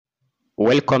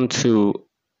Welcome to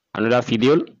another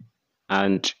video,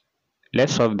 and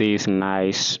let's solve this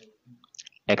nice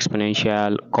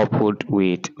exponential coupled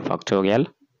with factorial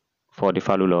for the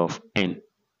value of n.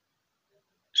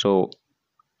 So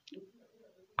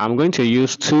I'm going to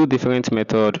use two different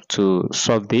methods to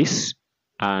solve this,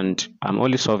 and I'm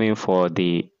only solving for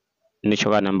the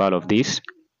natural number of this.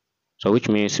 So which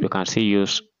means we can still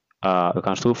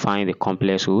find the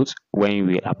complex roots when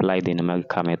we apply the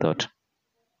numerical method.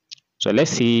 So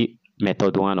let's see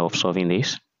method one of solving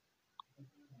this.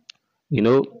 You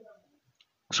know,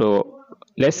 So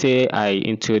let's say I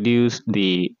introduce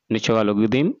the natural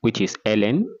logarithm, which is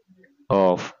ln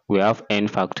of, we have n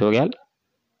factorial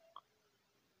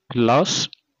plus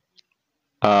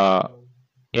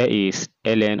here is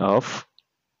ln of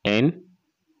n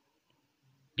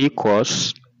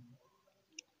equals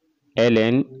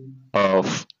ln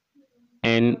of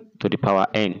n to the power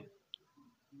n.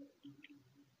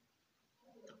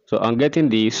 So on getting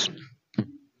this,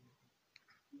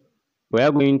 we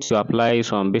are going to apply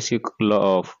some basic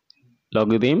law of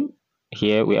logarithm.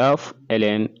 Here we have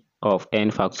ln of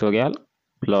n factorial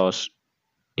plus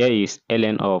here is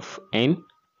ln of n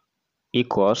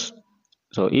equals,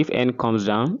 so if n comes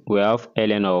down, we have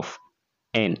ln of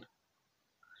n.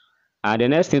 And the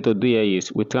next thing to do here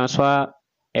is we transfer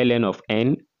ln of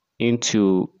n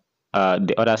into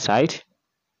the other side.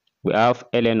 We have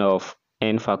ln of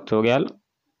n factorial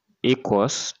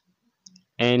equals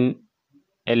n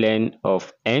ln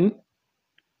of n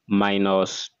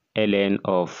minus ln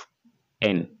of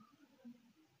n.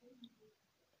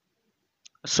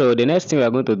 So the next thing we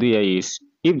are going to do here is,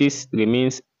 if this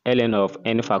remains ln of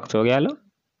n factorial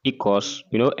equals,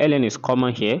 ln is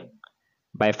common here.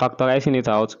 By factorizing it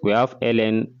out, we have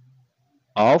ln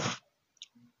of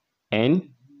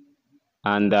n,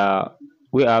 and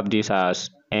we have this as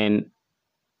n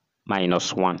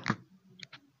minus 1.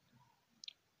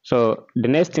 So the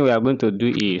next thing we are going to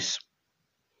do is,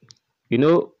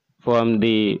 from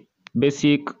the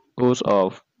basic rules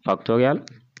of factorial,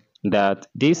 that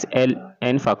this n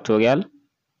factorial,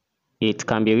 it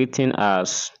can be written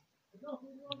as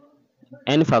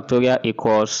n factorial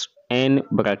equals n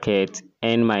bracket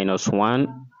n minus 1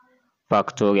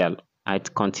 factorial.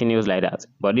 It continues like that,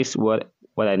 but this is what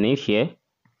I need here.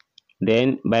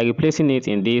 Then by replacing it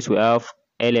in this, we have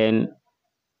ln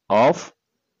of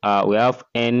we have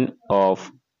n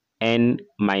of n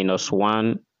minus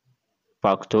 1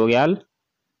 factorial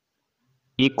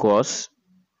equals,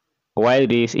 while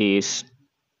this is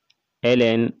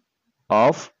ln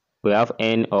of, we have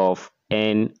n of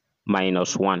n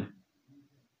minus 1.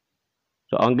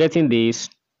 So on getting this,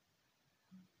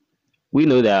 we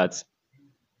know that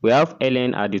we have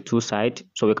ln at the two sides,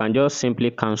 so we can just simply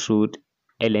cancel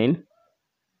ln.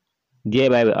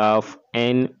 Thereby we have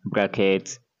n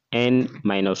bracket n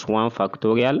minus 1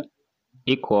 factorial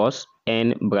equals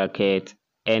n bracket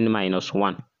n minus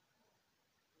 1.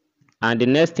 And the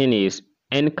next thing is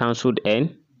n cancelled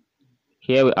n.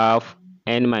 Here we have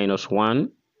n minus 1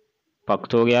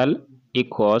 factorial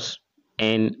equals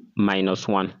n minus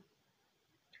 1.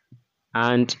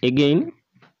 And again,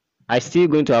 I still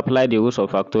going to apply the rules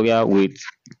of factorial with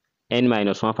n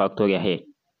minus 1 factorial here.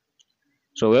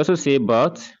 So we also say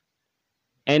but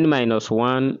n minus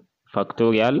 1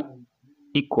 factorial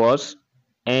equals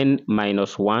n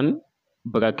minus 1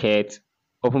 bracket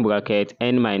open bracket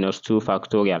n minus 2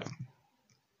 factorial.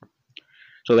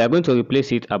 So we are going to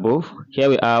replace it above. Here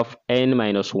we have n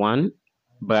minus 1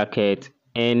 bracket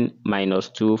n minus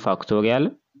 2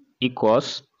 factorial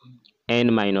equals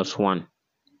n minus 1.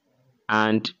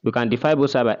 And we can divide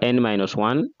both sides by n minus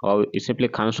 1, or we simply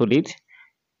cancel it.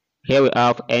 Here we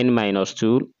have n minus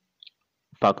 2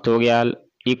 factorial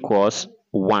equals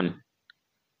 1.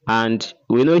 And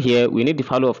we know here we need the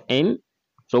value of n.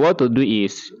 So what to do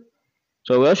is,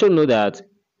 so we also know that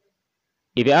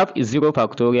if you have 0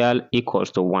 factorial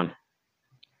equals to 1,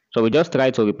 so we just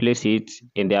try to replace it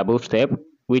in the above step,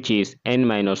 which is n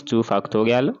minus 2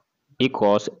 factorial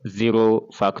equals 0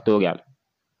 factorial.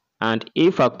 And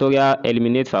if factorial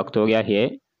eliminates factorial here,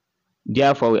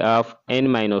 therefore we have n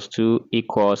minus 2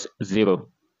 equals 0,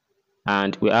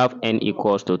 and we have n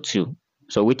equals to 2.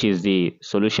 So which is the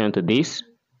solution to this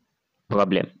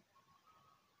problem,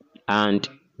 and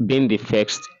being the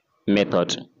first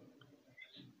method.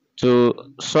 To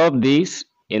solve this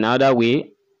in another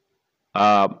way,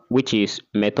 which is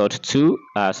method 2,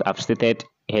 as I've stated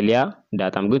earlier,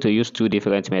 that I'm going to use two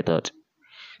different methods.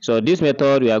 So this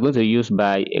method we are going to use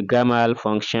by a gamma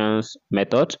functions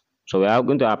method. So we are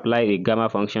going to apply a gamma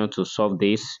function to solve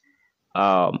this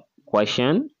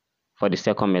question for the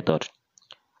second method.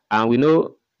 And we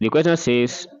know the question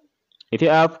says if you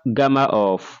have gamma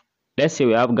of, let's say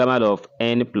we have gamma of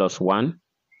n plus 1,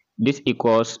 this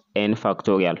equals n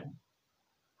factorial.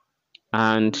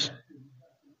 And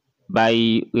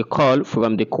by recall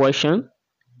from the question,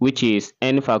 which is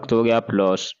n factorial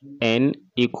plus n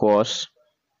equals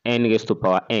n raised to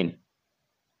power n.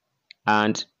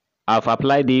 And I've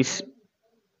applied this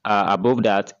above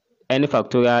that n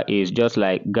factorial is just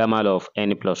like gamma of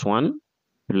n plus 1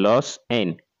 plus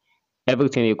n.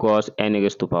 Everything equals n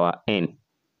raised to power n.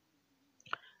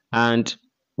 And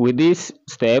with this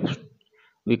step,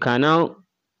 we can now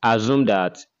assume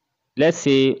that, let's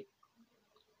say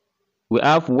we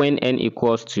have when n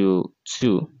equals to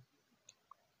 2.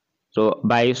 So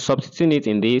by substituting it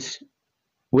in this,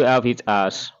 we have it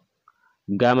as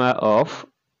gamma of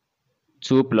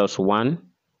 2 plus 1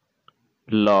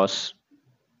 plus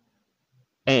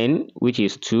n, which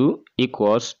is 2,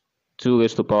 equals 2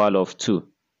 raised to power of 2.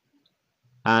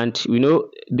 And we know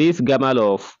this gamma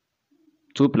of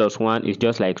 2 plus 1 is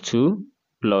just like 2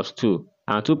 plus 2.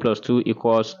 And 2 plus 2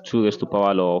 equals 2 raised to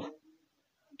power of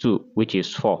 2, which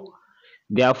is 4.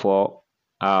 Therefore,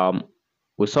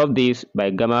 we solve this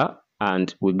by gamma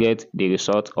and we get the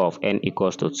result of n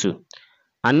equals to 2.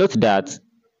 And note that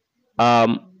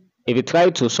if you try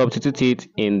to substitute it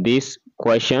in this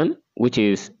question, which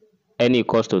is n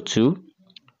equals to 2,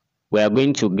 we are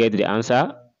going to get the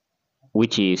answer,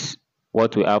 which is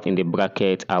what we have in the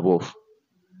bracket above.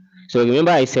 So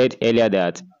remember I said earlier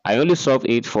that I only solve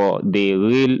it for the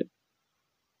real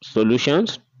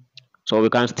solutions. So we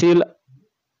can still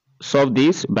solve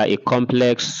this by a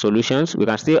complex solutions. We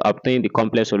can still obtain the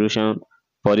complex solution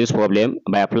for this problem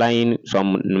by applying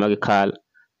some numerical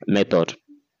method.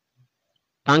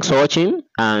 Thanks for watching,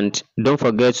 and don't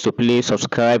forget to please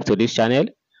subscribe to this channel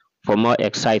for more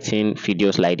exciting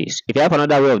videos like this. If you have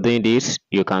another way of doing this,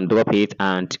 you can drop it,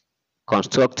 and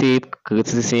constructive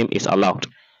criticism is allowed.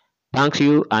 Thank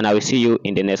you, and I will see you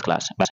in the next class. Bye.